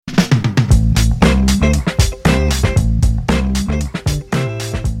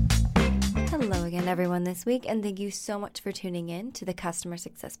everyone this week, and thank you so much for tuning in to the Customer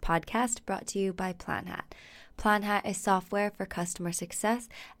Success Podcast brought to you by PlanHat. PlanHat is software for customer success,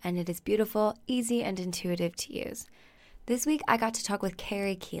 and it is beautiful, easy, and intuitive to use. This week, I got to talk with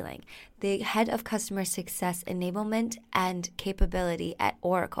Keri Keeling, the head of customer success enablement and capability at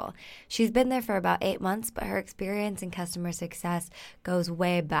Oracle. She's been there for about 8 months, but her experience in customer success goes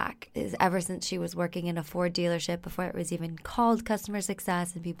way back. It's ever since she was working in a Ford dealership before it was even called customer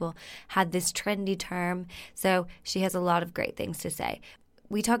success and people had this trendy term. So she has a lot of great things to say.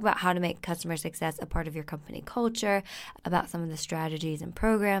 We talk about how to make customer success a part of your company culture, about some of the strategies and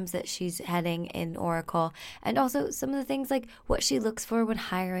programs that she's heading in Oracle, and also some of the things like what she looks for when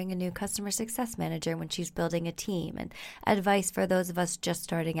hiring a new customer success manager when she's building a team, and advice for those of us just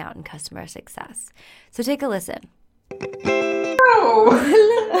starting out in customer success. So take a listen. Oh.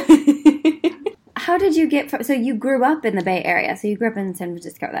 Hello. How did you get from, so you grew up in the Bay Area, so you grew up in San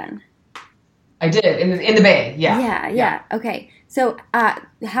Francisco then? I did, in the Bay, yeah. Yeah. Okay. So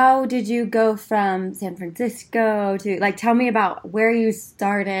how did you go from San Francisco to, tell me about where you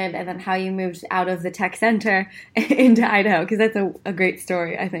started and then how you moved out of the tech center into Idaho, because that's a great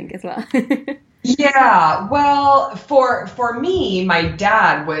story, I think, as well. Yeah, well, for me, my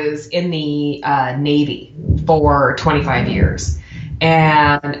dad was in the Navy for 25 years.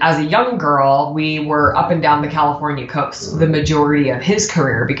 And as a young girl, we were up and down the California coast the majority of his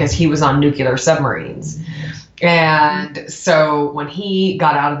career because he was on nuclear submarines. And so when he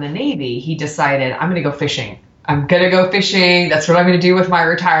got out of the Navy, he decided, I'm going to go fishing. That's what I'm going to do with my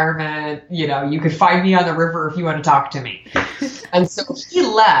retirement. You know, you could find me on the river if you want to talk to me. And so he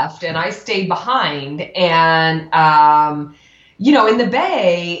left and I stayed behind. And, in the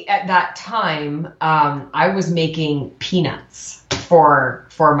Bay at that time, I was making peanuts for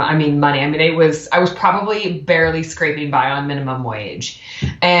money. I was probably barely scraping by on minimum wage.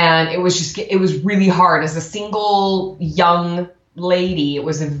 And it was really hard as a single young lady. It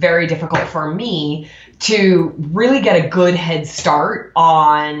was very difficult for me to really get a good head start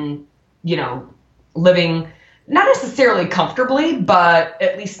on, living not necessarily comfortably, but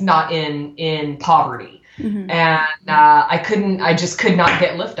at least not in poverty. Mm-hmm. And I just could not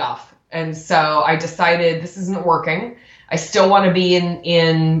get liftoff. And so I decided this isn't working. I still want to be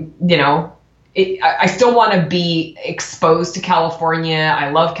I still want to be exposed to California. I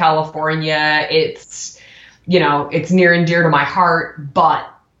love California. It's near and dear to my heart, but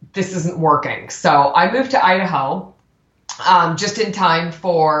this isn't working. So I moved to Idaho just in time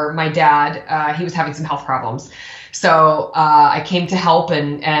for my dad. He was having some health problems. So I came to help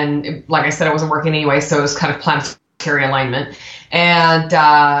and like I said, I wasn't working anyway, so it was kind of planetary alignment. And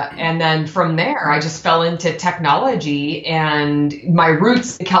then from there, I just fell into technology, and my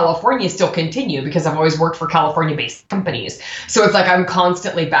roots in California still continue because I've always worked for California-based companies. So it's like I'm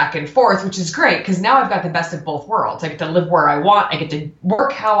constantly back and forth, which is great because now I've got the best of both worlds. I get to live where I want, I get to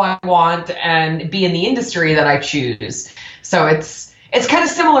work how I want, and be in the industry that I choose. So it's kind of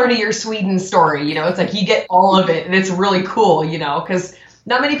similar to your Sweden story, it's like you get all of it, and it's really cool, because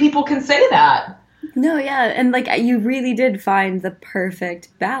not many people can say that. No, yeah, and you really did find the perfect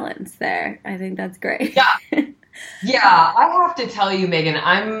balance there. I think that's great. Yeah, I have to tell you, Megan,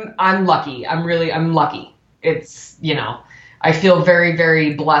 I'm lucky. I'm lucky. It's, I feel very,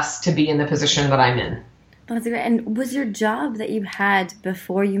 very blessed to be in the position that I'm in. That's great. And was your job that you had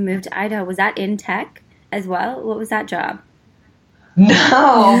before you moved to Idaho, was that in tech as well? What was that job? No,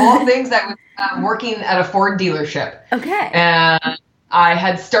 of all things, I was working at a Ford dealership. Okay. And I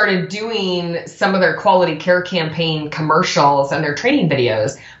had started doing some of their quality care campaign commercials and their training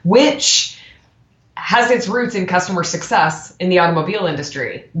videos, which has its roots in customer success in the automobile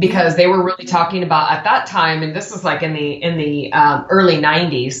industry, because they were really talking about at that time, and this was like in the early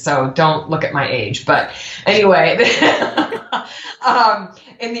 90s, so don't look at my age, but anyway,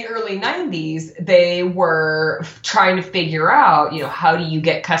 in the early 90s, they were trying to figure out, how do you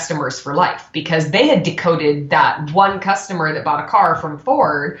get customers for life? Because they had decoded that one customer that bought a car from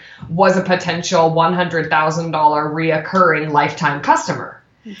Ford was a potential $100,000 reoccurring lifetime customer.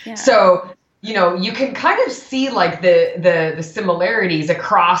 Yeah. So, you can kind of see the similarities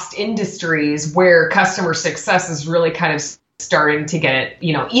across industries where customer success is really kind of starting to get it,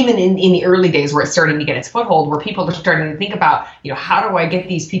 even in the early days where it's starting to get its foothold, where people are starting to think about, how do I get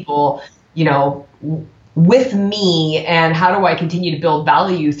these people, with me, and how do I continue to build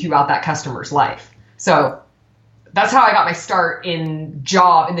value throughout that customer's life? So that's how I got my start in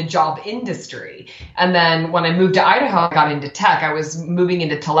the job industry. And then when I moved to Idaho, I got into tech. I was moving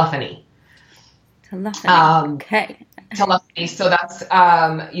into telephony. Okay. Telephony. So that's,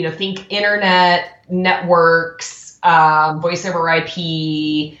 think internet, networks, voice over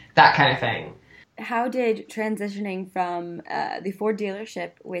IP, that kind of thing. how did transitioning from the Ford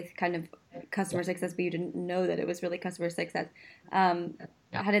dealership with kind of customer success, but you didn't know that it was really customer success,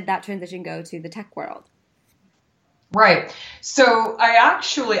 how did that transition go to the tech world? Right. So I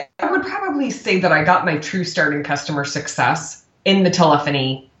would probably say that I got my true start in customer success in the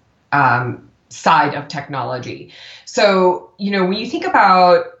telephony side of technology. So, when you think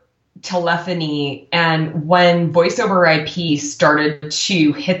about telephony and when voice over IP started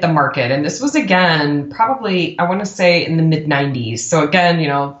to hit the market, and this was again, probably, I want to say in the mid 90s. So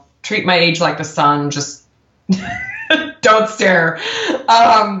again, treat my age like the sun, just don't stare.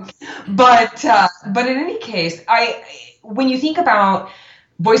 But in any case, when you think about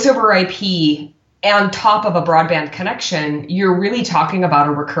voice over IP on top of a broadband connection, you're really talking about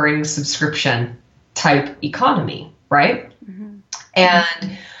a recurring subscription type economy, right? Mm-hmm.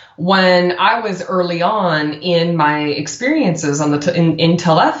 And when I was early on in my experiences in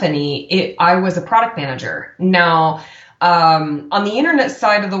telephony, I was a product manager. Now, on the internet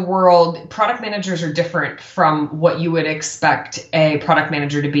side of the world, product managers are different from what you would expect a product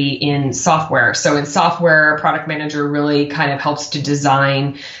manager to be in software. So in software, a product manager really kind of helps to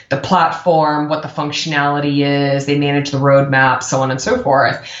design the platform, what the functionality is, they manage the roadmap, so on and so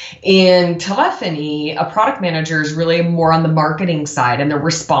forth. In telephony, a product manager is really more on the marketing side, and they're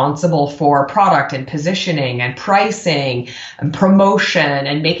responsible for product and positioning and pricing and promotion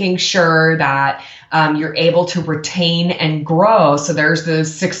and making sure that you're able to retain and grow. So there's the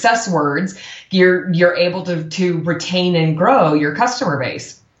success words. You're able to retain and grow your customer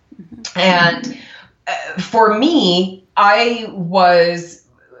base. Mm-hmm. And for me, I was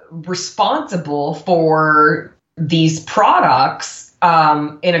responsible for these products in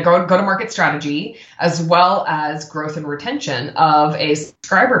a go-to-market strategy, as well as growth and retention of a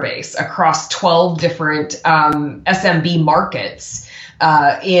subscriber base across 12 different SMB markets.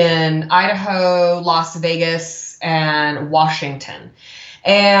 In Idaho, Las Vegas, and Washington.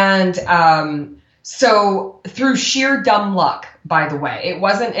 And so through sheer dumb luck, by the way, it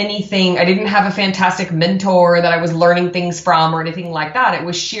wasn't anything, I didn't have a fantastic mentor that I was learning things from or anything like that. It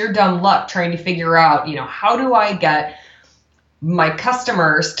was sheer dumb luck trying to figure out, how do I get my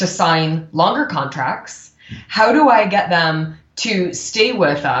customers to sign longer contracts? How do I get them to stay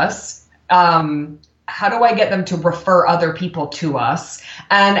with us? How do I get them to refer other people to us?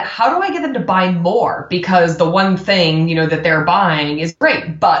 And how do I get them to buy more? Because the one thing, that they're buying is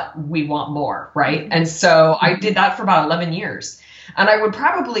great, but we want more, right? And so I did that for about 11 years. And I would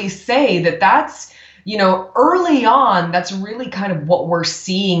probably say that that's, early on, that's really kind of what we're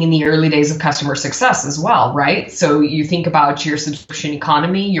seeing in the early days of customer success as well, right? So you think about your subscription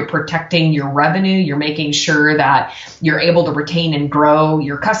economy, you're protecting your revenue, you're making sure that you're able to retain and grow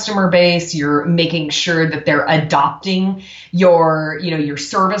your customer base, you're making sure that they're adopting your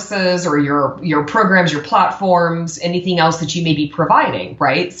services or your programs, your platforms, anything else that you may be providing,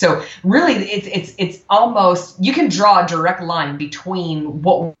 right? So really it's almost, you can draw a direct line between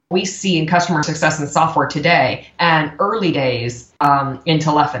what we see in customer success and software today and early days in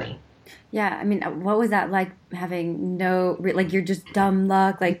telephony. Yeah, I mean, what was that like, having you're just dumb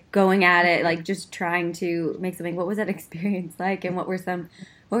luck, like going at it, like just trying to make something? What was that experience like, and what were some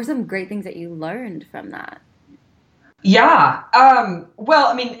great things that you learned from that? Yeah. Well,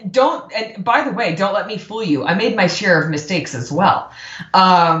 I mean, and by the way, don't let me fool you. I made my share of mistakes as well.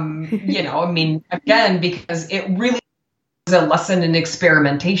 I mean, again, because it really a lesson in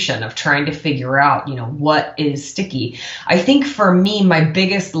experimentation of trying to figure out, what is sticky. I think for me, my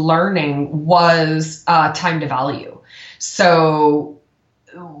biggest learning was time to value. So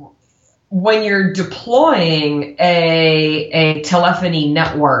when you're deploying a telephony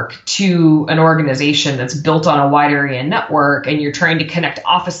network to an organization that's built on a wide area network, and you're trying to connect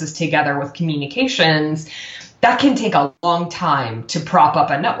offices together with communications, that can take a long time to prop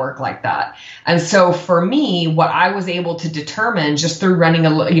up a network like that. And so for me, what I was able to determine just through running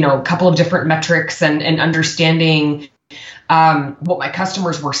a couple of different metrics and understanding what my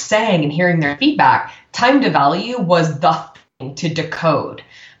customers were saying and hearing their feedback, time to value was the thing to decode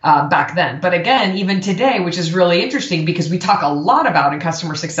back then. But again, even today, which is really interesting because we talk a lot about in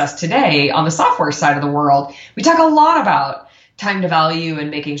customer success today on the software side of the world, we talk a lot about time to value and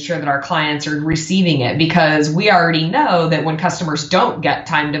making sure that our clients are receiving it, because we already know that when customers don't get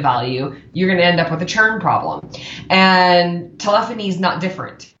time to value, you're going to end up with a churn problem. And telephony is not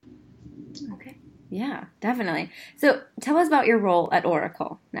different. Okay. Yeah, definitely. So tell us about your role at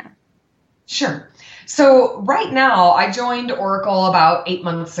Oracle now. Sure. So right now, I joined Oracle about 8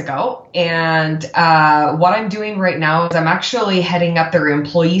 months ago, and what I'm doing right now is I'm actually heading up their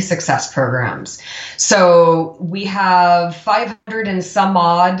employee success programs. So we have 500 and some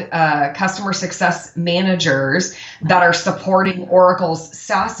odd customer success managers that are supporting Oracle's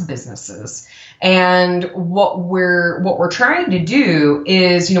SaaS businesses. And what we're trying to do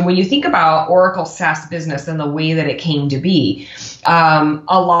is, when you think about Oracle SaaS business and the way that it came to be, a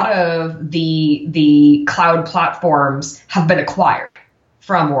lot of the cloud platforms have been acquired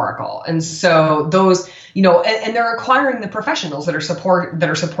from Oracle. And so those, and they're acquiring the professionals that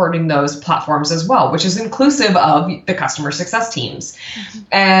are supporting those platforms as well, which is inclusive of the customer success teams. Mm-hmm.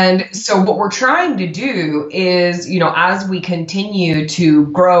 And so what we're trying to do is, as we continue to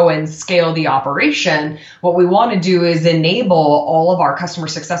grow and scale the operation, what we want to do is enable all of our customer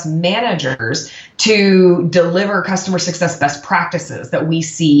success managers to deliver customer success best practices that we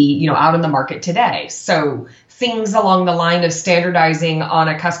see, out in the market today. So things along the line of standardizing on on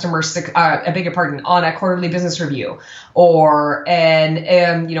a quarterly business review, or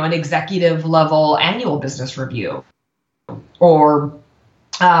an executive level annual business review, or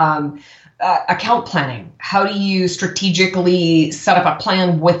account planning. How do you strategically set up a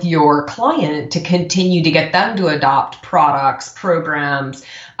plan with your client to continue to get them to adopt products, programs,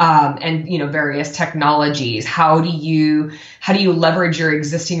 and various technologies? How do you leverage your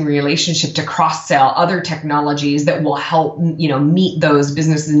existing relationship to cross-sell other technologies that will help meet those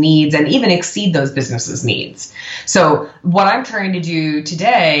businesses' needs and even exceed those businesses' needs? So what I'm trying to do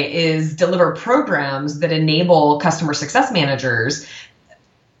today is deliver programs that enable customer success managers,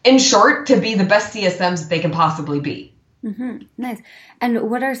 in short, to be the best CSMs that they can possibly be. Mm-hmm. Nice. And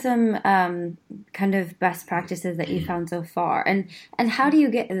what are some kind of best practices that you found so far? And how do you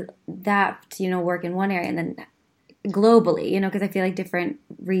get that to, work in one area and then globally, because I feel like different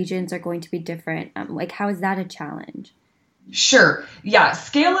regions are going to be different. How is that a challenge? Sure. Yeah.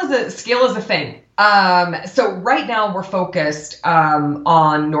 Scale is a thing. So right now we're focused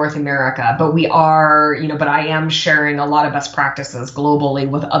on North America, but but I am sharing a lot of best practices globally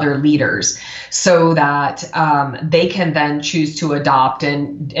with other leaders so that they can then choose to adopt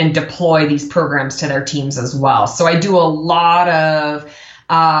and deploy these programs to their teams as well. So I do a lot of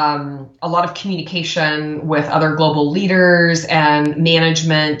communication with other global leaders and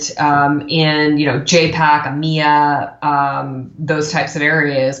management in JPAC, EMEA, those types of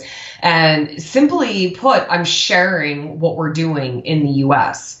areas. And simply put, I'm sharing what we're doing in the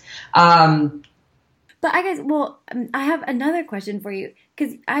US. But I guess, I have another question for you,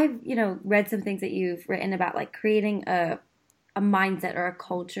 because I've, read some things that you've written about, like creating a mindset or a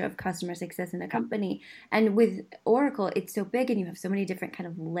culture of customer success in a company. And with Oracle, it's so big and you have so many different kind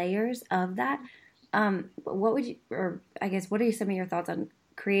of layers of that. What are some of your thoughts on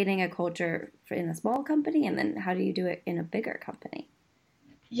creating a culture in a small company, and then how do you do it in a bigger company?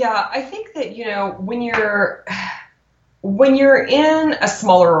 Yeah, I think that, when you're in a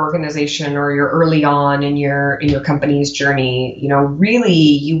smaller organization or you're early on in your company's journey, really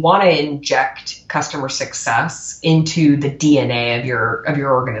you want to inject customer success into the DNA of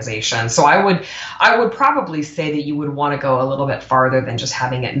your organization. So I would probably say that you would want to go a little bit farther than just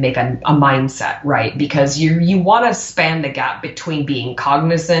having it make a mindset, right? Because you want to span the gap between being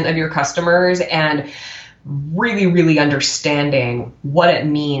cognizant of your customers and really, really understanding what it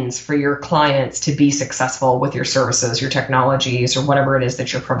means for your clients to be successful with your services, your technologies, or whatever it is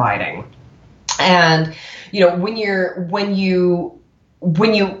that you're providing. And, when you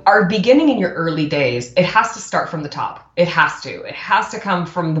are beginning in your early days, it has to start from the top. It has to come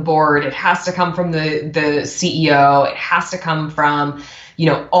from the board. It has to come from the CEO. It has to come from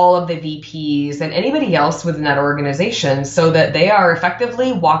all of the VPs and anybody else within that organization, so that they are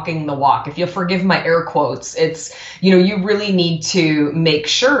effectively walking the walk. If you'll forgive my air quotes, it's, you really need to make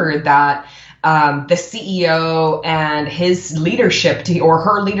sure that the CEO and his leadership or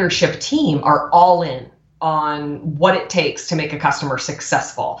her leadership team are all in on what it takes to make a customer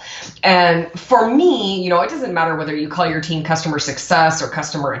successful. And for me, it doesn't matter whether you call your team customer success or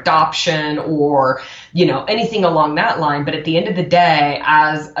customer adoption or, anything along that line. But at the end of the day,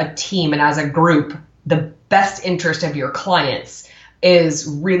 as a team and as a group, the best interest of your clients is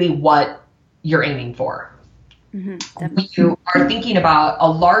really what you're aiming for. Mm-hmm. When you are thinking about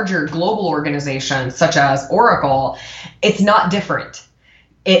a larger global organization such as Oracle, it's not different.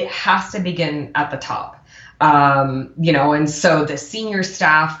 It has to begin at the top. And so the senior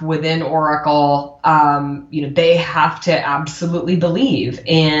staff within Oracle, they have to absolutely believe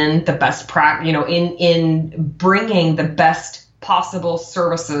in the best in bringing the best possible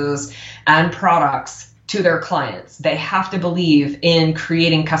services and products to their clients. They have to believe in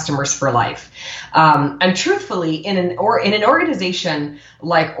creating customers for life. And truthfully, in an organization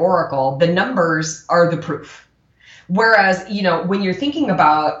like Oracle, the numbers are the proof. Whereas, when you're thinking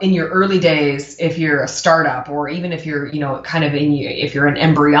about in your early days, if you're a startup, or even if you're, if you're an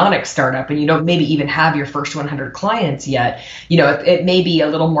embryonic startup and you don't maybe even have your first 100 clients yet, it may be a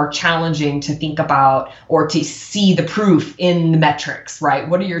little more challenging to think about or to see the proof in the metrics, right?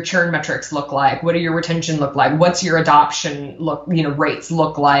 What do your churn metrics look like? What do your retention look like? What's your adoption rates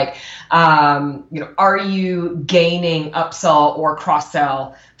look like? Are you gaining upsell or cross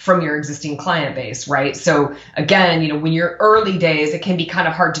sell from your existing client base, right? So again, when you're early days, it can be kind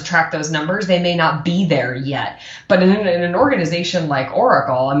of hard to track those numbers. They may not be there yet. But in an organization like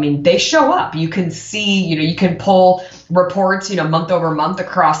Oracle, they show up. You can see, you can pull reports, month over month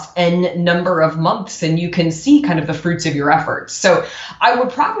across N number of months, and you can see kind of the fruits of your efforts. So I would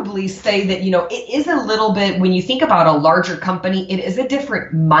probably say that, it is a little bit, when you think about a larger company, it is a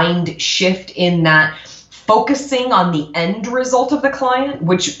different mind shift in that focusing on the end result of the client,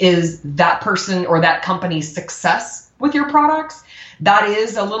 which is that person or that company's success with your products. That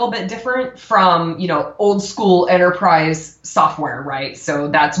is a little bit different from, old school enterprise software, right? So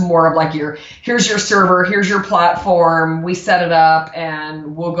that's more of like here's your server, here's your platform, we set it up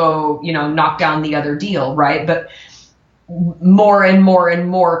and we'll go, knock down the other deal, right? But more and more and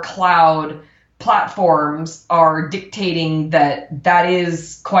more cloud platforms are dictating that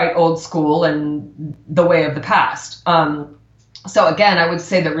is quite old school and the way of the past. So again, I would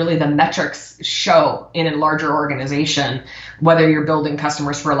say that really the metrics show in a larger organization whether you're building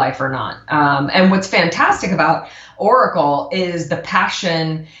customers for life or not. And what's fantastic about Oracle is the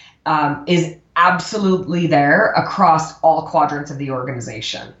passion is absolutely there across all quadrants of the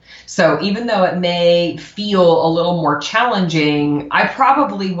organization. So even though it may feel a little more challenging, I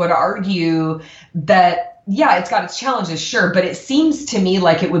probably would argue that, yeah, it's got its challenges, sure, but it seems to me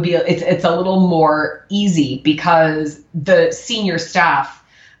like it would be, it's a little more easy because the senior staff,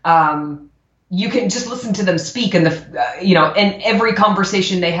 you can just listen to them speak and in every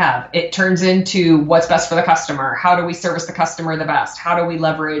conversation they have, it turns into what's best for the customer. How do we service the customer the best? How do we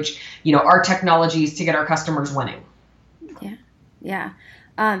leverage, our technologies to get our customers winning? Yeah.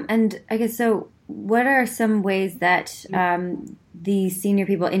 And I guess, so what are some ways that the senior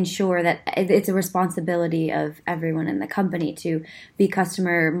people ensure that it's a responsibility of everyone in the company to be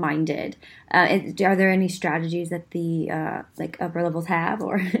customer minded? Are there any strategies that the upper levels have,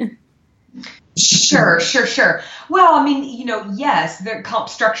 or? Sure. Well, yes, the comp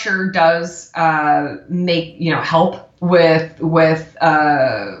structure does help with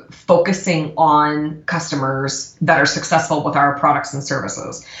focusing on customers that are successful with our products and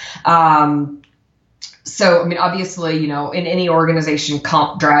services. So, obviously, in any organization,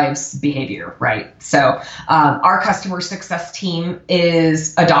 comp drives behavior, right? So our customer success team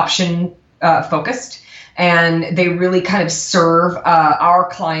is adoption focused. And they really kind of serve our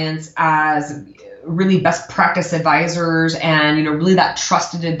clients as really best practice advisors and, really that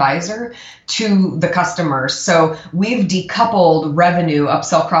trusted advisor to the customers. So we've decoupled revenue,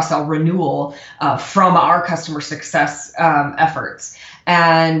 upsell, cross-sell, renewal from our customer success efforts.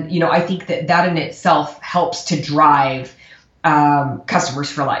 And, I think that in itself helps to drive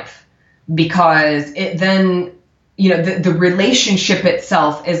customers for life, because it then, the relationship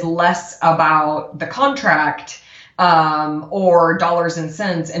itself is less about the contract or dollars and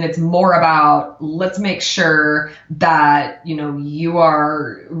cents, and it's more about, let's make sure that, you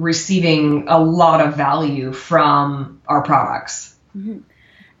are receiving a lot of value from our products. Mm-hmm.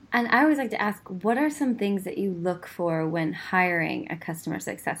 And I always like to ask, what are some things that you look for when hiring a customer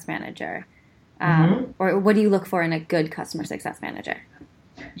success manager? Or what do you look for in a good customer success manager?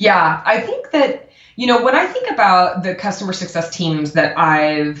 Yeah, I think that, when I think about the customer success teams that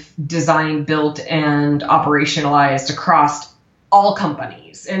I've designed, built, and operationalized across all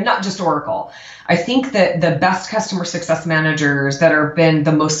companies, and not just Oracle, I think that the best customer success managers that have been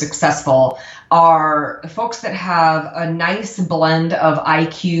the most successful are folks that have a nice blend of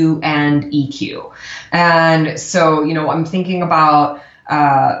IQ and EQ. And so, I'm thinking about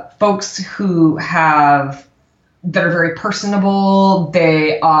folks who that are very personable.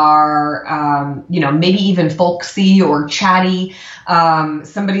 They are, maybe even folksy or chatty.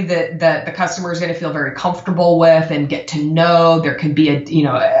 Somebody that the customer is going to feel very comfortable with and get to know. There can be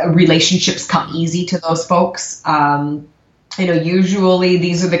relationships come easy to those folks. Usually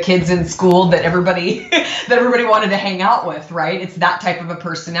these are the kids in school that everybody wanted to hang out with, right? It's that type of a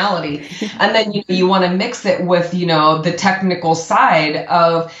personality. And then, you want to mix it with, the technical side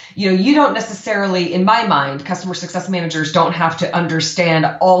of, you don't necessarily, in my mind, customer success managers don't have to understand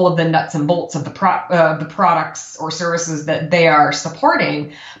all of the nuts and bolts of the products or services that they are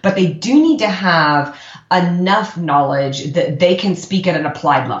supporting, but they do need to have enough knowledge that they can speak at an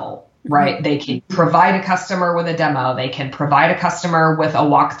applied level. Right. They can provide a customer with a demo. They can provide a customer with a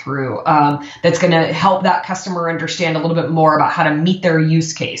walkthrough that's going to help that customer understand a little bit more about how to meet their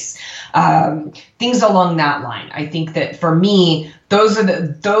use case. Things along that line. I think that for me, those are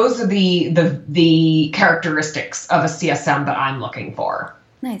the characteristics of a CSM that I'm looking for.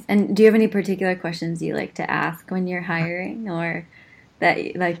 Nice. And do you have any particular questions you like to ask when you're hiring, or that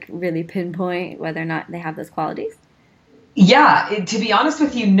really pinpoint whether or not they have those qualities? Yeah, to be honest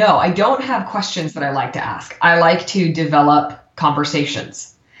with you, no, I don't have questions that I like to ask. I like to develop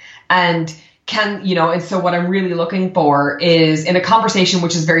conversations. And so what I'm really looking for is in a conversation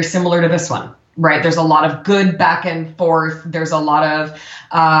which is very similar to this one, right? There's a lot of good back and forth. There's a lot of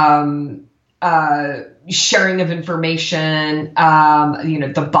sharing of information.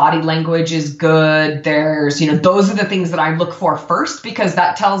 The body language is good. There's, those are the things that I look for first, because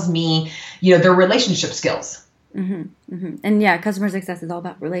that tells me, their relationship skills. Mm-hmm, mm-hmm. And yeah, customer success is all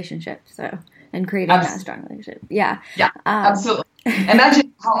about relationships. And creating that strong relationship. Yeah. Yeah, absolutely.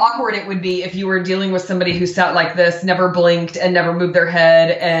 Imagine how awkward it would be if you were dealing with somebody who sat like this, never blinked and never moved their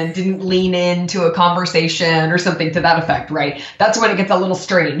head and didn't lean into a conversation or something to that effect, right? That's when it gets a little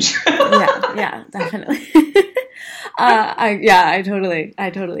strange. Yeah, definitely. I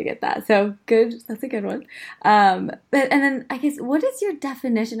totally get that. So good. That's a good one. And then I guess, what is your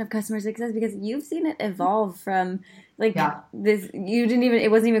definition of customer success? Because you've seen it evolve from this,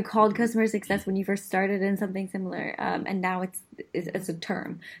 it wasn't even called customer success when you first started in something similar. And now it's a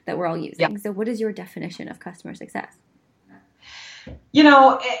term that we're all using. Yeah. So what is your definition of customer success?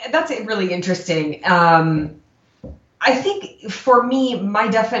 That's really interesting. I think for me, my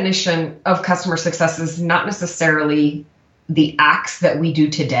definition of customer success is not necessarily the acts that we do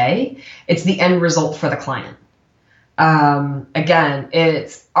today. It's the end result for the client. Again,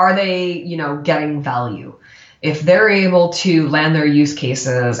 are they, getting value? If they're able to land their use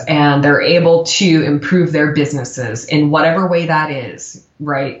cases and they're able to improve their businesses in whatever way that is,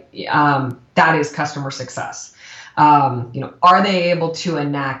 right? That is customer success. Are they able to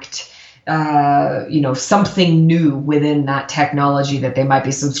enact something new within that technology that they might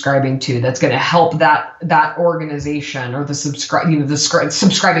be subscribing to that's going to help that organization or the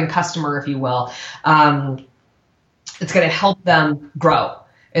subscribing customer, if you will. It's going to help them grow.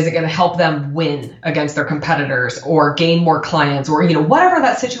 Is it going to help them win against their competitors or gain more clients or, whatever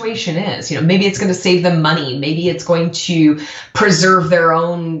that situation is? Maybe it's going to save them money. Maybe it's going to preserve their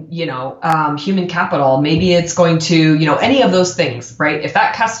own, human capital. Maybe it's going to, any of those things, right? If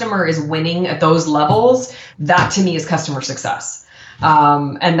that customer is winning at those levels, that to me is customer success.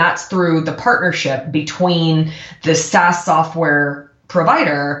 And that's through the partnership between the SaaS software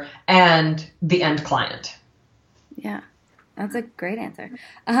provider and the end client. Yeah. That's a great answer.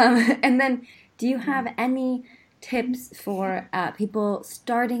 And then do you have any tips for people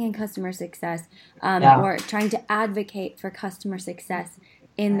starting in customer success or trying to advocate for customer success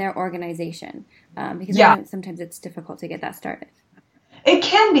in their organization? Because I know sometimes it's difficult to get that started. It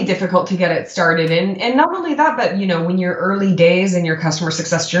can be difficult to get it started. And not only that, but, when you're early days in your customer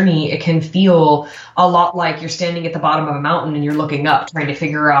success journey, it can feel a lot like you're standing at the bottom of a mountain and you're looking up trying to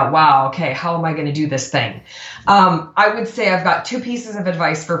figure out, wow, okay, how am I going to do this thing? I would say I've got two pieces of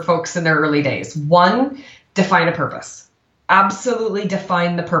advice for folks in their early days. One, define a purpose. Absolutely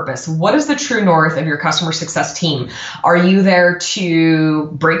define the purpose. What is the true north of your customer success team? Are you there to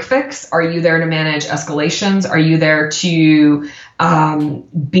break fix? Are you there to manage escalations? Are you there to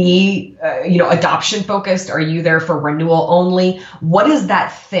be, adoption focused? Are you there for renewal only? What is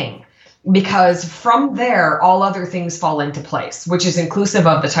that thing? Because from there, all other things fall into place, which is inclusive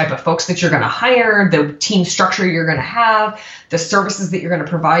of the type of folks that you're going to hire, the team structure you're going to have, the services that you're going to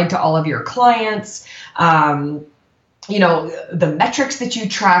provide to all of your clients, the metrics that you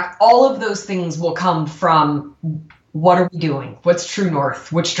track. All of those things will come from what are we doing? What's true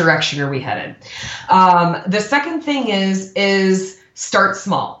north? Which direction are we headed? The second thing is start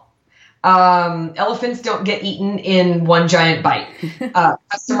small. Elephants don't get eaten in one giant bite.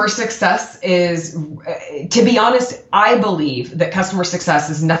 Customer success is, to be honest, I believe that customer success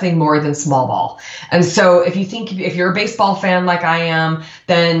is nothing more than small ball. And so if you're a baseball fan like I am,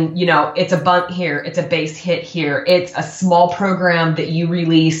 then, it's a bunt here, it's a base hit here, it's a small program that you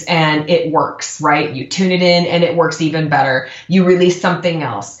release and it works, right? You tune it in and it works even better. You release something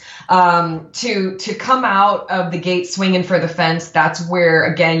else. To come out of the gate swinging for the fence, that's where,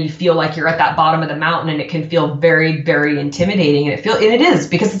 again, you feel like you're at that bottom of the mountain, and it can feel very, very intimidating. And it is,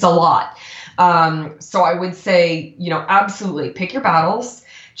 because it's a lot. So I would say, absolutely pick your battles,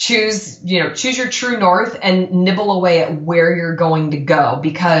 choose your true north, and nibble away at where you're going to go,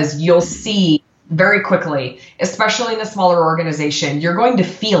 because you'll see very quickly, especially in a smaller organization, you're going to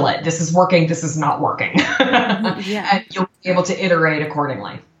feel it. This is working. This is not working. Yeah. And you'll be able to iterate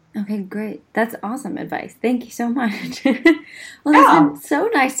accordingly. Okay, great. That's awesome advice. Thank you so much. Well, it's been so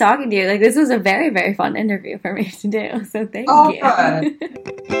nice talking to you. This was a very, very fun interview for me to do. So thank you.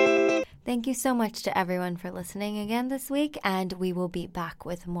 Good. Thank you so much to everyone for listening again this week, and we will be back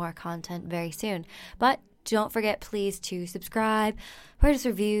with more content very soon. But don't forget, please, to subscribe, write us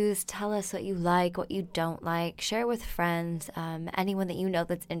reviews, tell us what you like, what you don't like, share it with friends, anyone that you know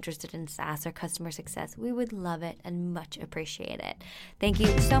that's interested in SaaS or customer success. We would love it and much appreciate it. Thank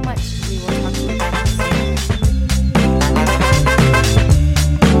you so much. We will talk to you again soon.